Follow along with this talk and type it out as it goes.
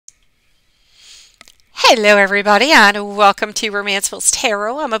Hello everybody and welcome to Romanceful's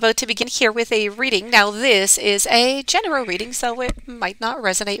Tarot. I'm about to begin here with a reading. Now this is a general reading, so it might not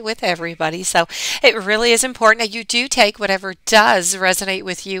resonate with everybody. So it really is important that you do take whatever does resonate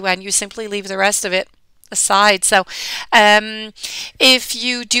with you and you simply leave the rest of it aside. So if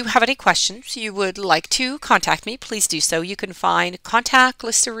you do have any questions you would like to contact me, please do so. You can find contact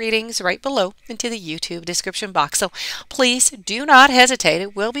list of readings right below into the YouTube description box. So please do not hesitate.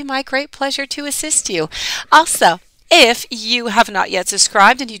 It will be my great pleasure to assist you. Also, if you have not yet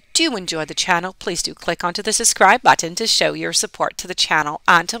subscribed and you do enjoy the channel, please do click onto the subscribe button to show your support to the channel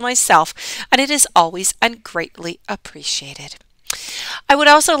and to myself, and it is always and greatly appreciated. I would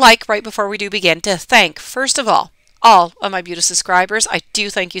also like, right before we do begin, to thank, first of all of my beautiful subscribers. I do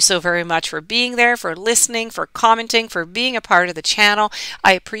thank you so very much for being there, for listening, for commenting, for being a part of the channel.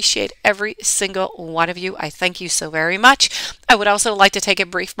 I appreciate every single one of you. I thank you so very much. I would also like to take a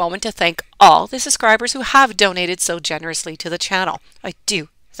brief moment to thank all the subscribers who have donated so generously to the channel. I do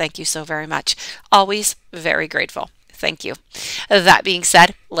thank you so very much. Always very grateful. Thank you. That being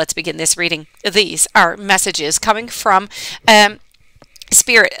said, let's begin this reading. These are messages coming from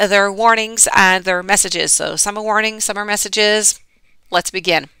Spirit. They're warnings and they're messages. So some are warnings, some are messages. Let's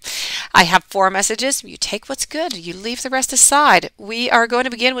begin. I have 4 messages. You take what's good. You leave the rest aside. We are going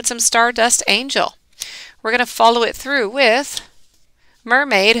to begin with some Stardust Angel. We're going to follow it through with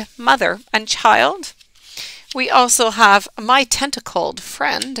Mermaid, Mother, and Child. We also have My Tentacled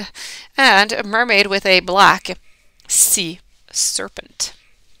Friend and a mermaid with a black sea serpent.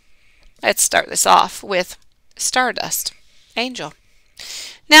 Let's start this off with Stardust Angel.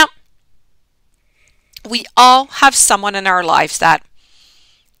 Now, we all have someone in our lives that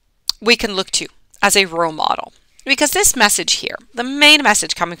we can look to as a role model. Because this message here, the main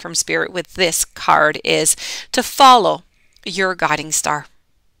message coming from Spirit with this card is to follow your guiding star.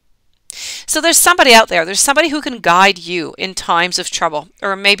 So there's somebody out there, there's somebody who can guide you in times of trouble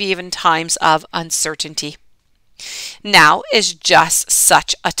or maybe even times of uncertainty. Now is just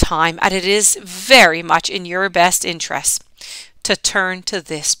such a time, and it is very much in your best interest to turn to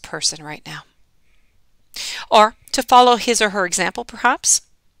this person right now. Or to follow his or her example, perhaps.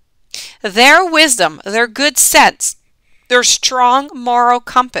 Their wisdom, their good sense, their strong moral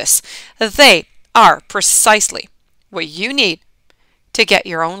compass, they are precisely what you need to get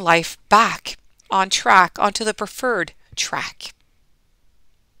your own life back on track, onto the preferred track.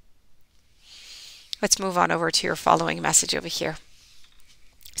 Let's move on over to your following message over here.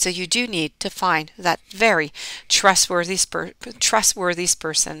 So you do need to find that very trustworthy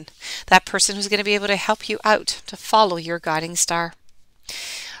person, that person who's going to be able to help you out to follow your guiding star.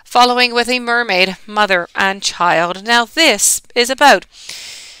 Following with a Mermaid, Mother, and Child. Now this is about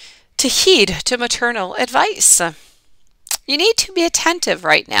to heed to maternal advice. You need to be attentive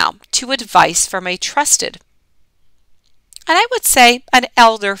right now to advice from a trusted, and I would say an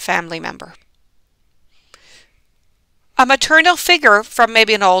elder family member. A maternal figure from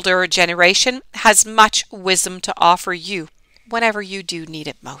maybe an older generation has much wisdom to offer you whenever you do need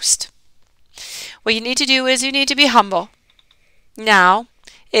it most. What you need to do is you need to be humble. Now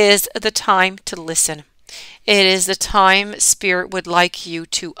is the time to listen. It is the time Spirit would like you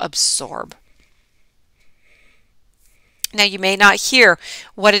to absorb. Now you may not hear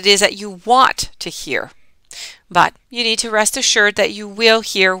what it is that you want to hear, but you need to rest assured that you will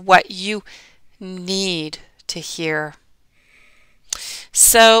hear what you need to hear.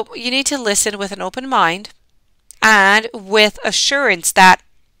 So you need to listen with an open mind and with assurance that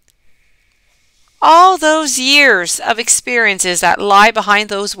all those years of experiences that lie behind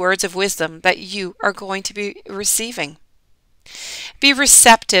those words of wisdom that you are going to be receiving. Be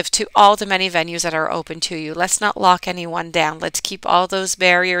receptive to all the many venues that are open to you. Let's not lock anyone down. Let's keep all those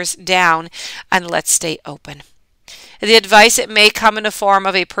barriers down and let's stay open. The advice, it may come in the form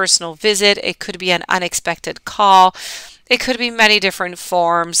of a personal visit. It could be an unexpected call. It could be many different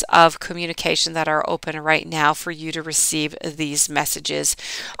forms of communication that are open right now for you to receive these messages.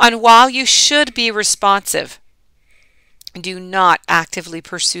 And while you should be responsive, do not actively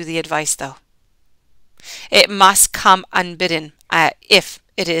pursue the advice though. It must come unbidden if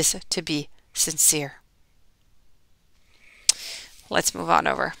it is to be sincere. Let's move on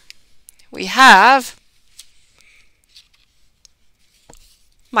over. We have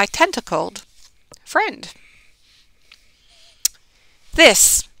My Tentacled Friend.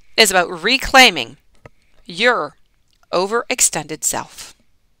 This is about reclaiming your overextended self.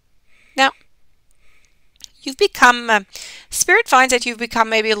 Now, you've become, Spirit finds that you've become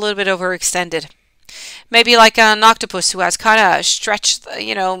maybe a little bit overextended. Maybe like an octopus who has kind of stretched,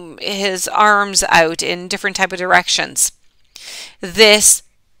 his arms out in different type of directions. This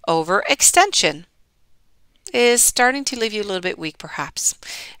overextension is starting to leave you a little bit weak, perhaps.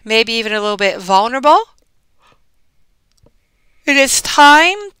 Maybe even a little bit vulnerable. It is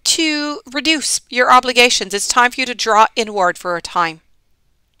time to reduce your obligations. It's time for you to draw inward for a time.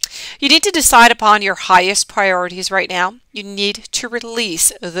 You need to decide upon your highest priorities right now. You need to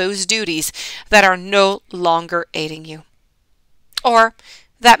release those duties that are no longer aiding you, or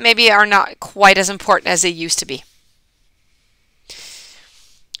that maybe are not quite as important as they used to be.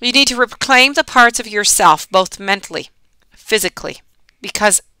 You need to reclaim the parts of yourself, both mentally, physically,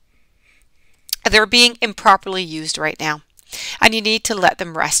 because they're being improperly used right now. And you need to let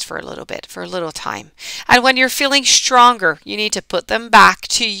them rest for a little bit, for a little time. And when you're feeling stronger, you need to put them back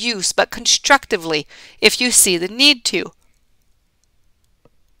to use, but constructively if you see the need to.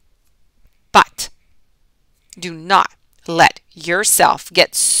 But do not let yourself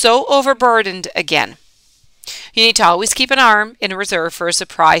get so overburdened again. You need to always keep an arm in reserve for a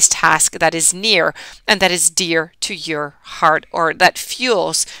surprise task that is near and that is dear to your heart, or that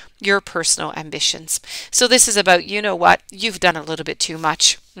fuels your personal ambitions. So this is about, you know what, you've done a little bit too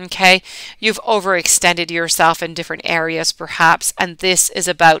much, okay? You've overextended yourself in different areas perhaps, and this is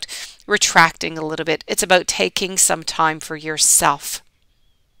about retracting a little bit. It's about taking some time for yourself,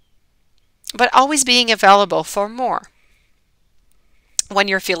 but always being available for more when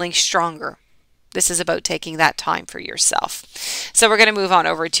you're feeling stronger. This is about taking that time for yourself. So we're going to move on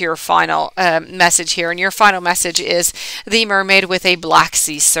over to your final message here. And your final message is the mermaid with a black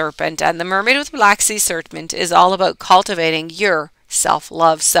sea serpent. And the mermaid with a black sea serpent is all about cultivating your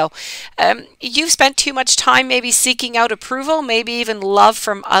self-love. So you've spent too much time maybe seeking out approval, maybe even love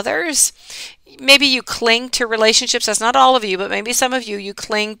from others. Maybe you cling to relationships. That's not all of you, but maybe some of you, you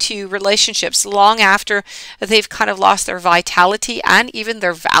cling to relationships long after they've kind of lost their vitality and even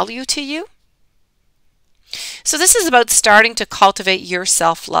their value to you. So this is about starting to cultivate your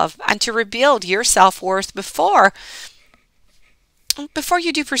self-love and to rebuild your self-worth before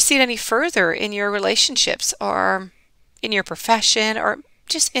you do proceed any further in your relationships or in your profession or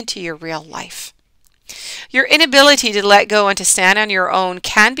just into your real life. Your inability to let go and to stand on your own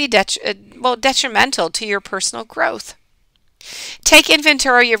can be detrimental to your personal growth. Take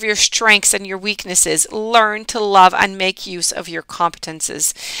inventory of your strengths and your weaknesses. Learn to love and make use of your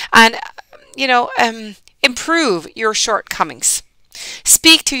competences. And, improve your shortcomings.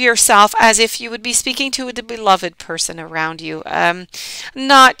 Speak to yourself as if you would be speaking to the beloved person around you. Let's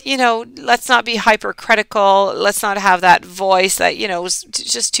not be hypercritical. Let's not have that voice that, is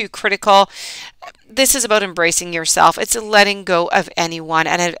just too critical. This is about embracing yourself. It's letting go of anyone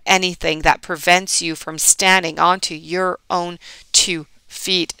and of anything that prevents you from standing onto your own 2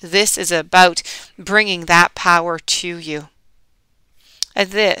 feet. This is about bringing that power to you. And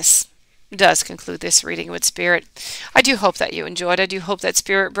this does conclude this reading with Spirit. I do hope that you enjoyed. I do hope that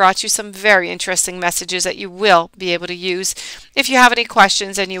Spirit brought you some very interesting messages that you will be able to use. If you have any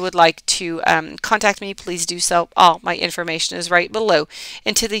questions and you would like to contact me, please do so. All my information is right below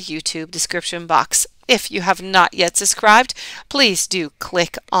into the YouTube description box. If you have not yet subscribed, please do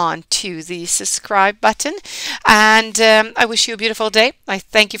click on to the subscribe button. And I wish you a beautiful day. I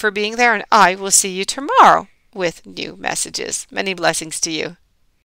thank you for being there, and I will see you tomorrow with new messages. Many blessings to you.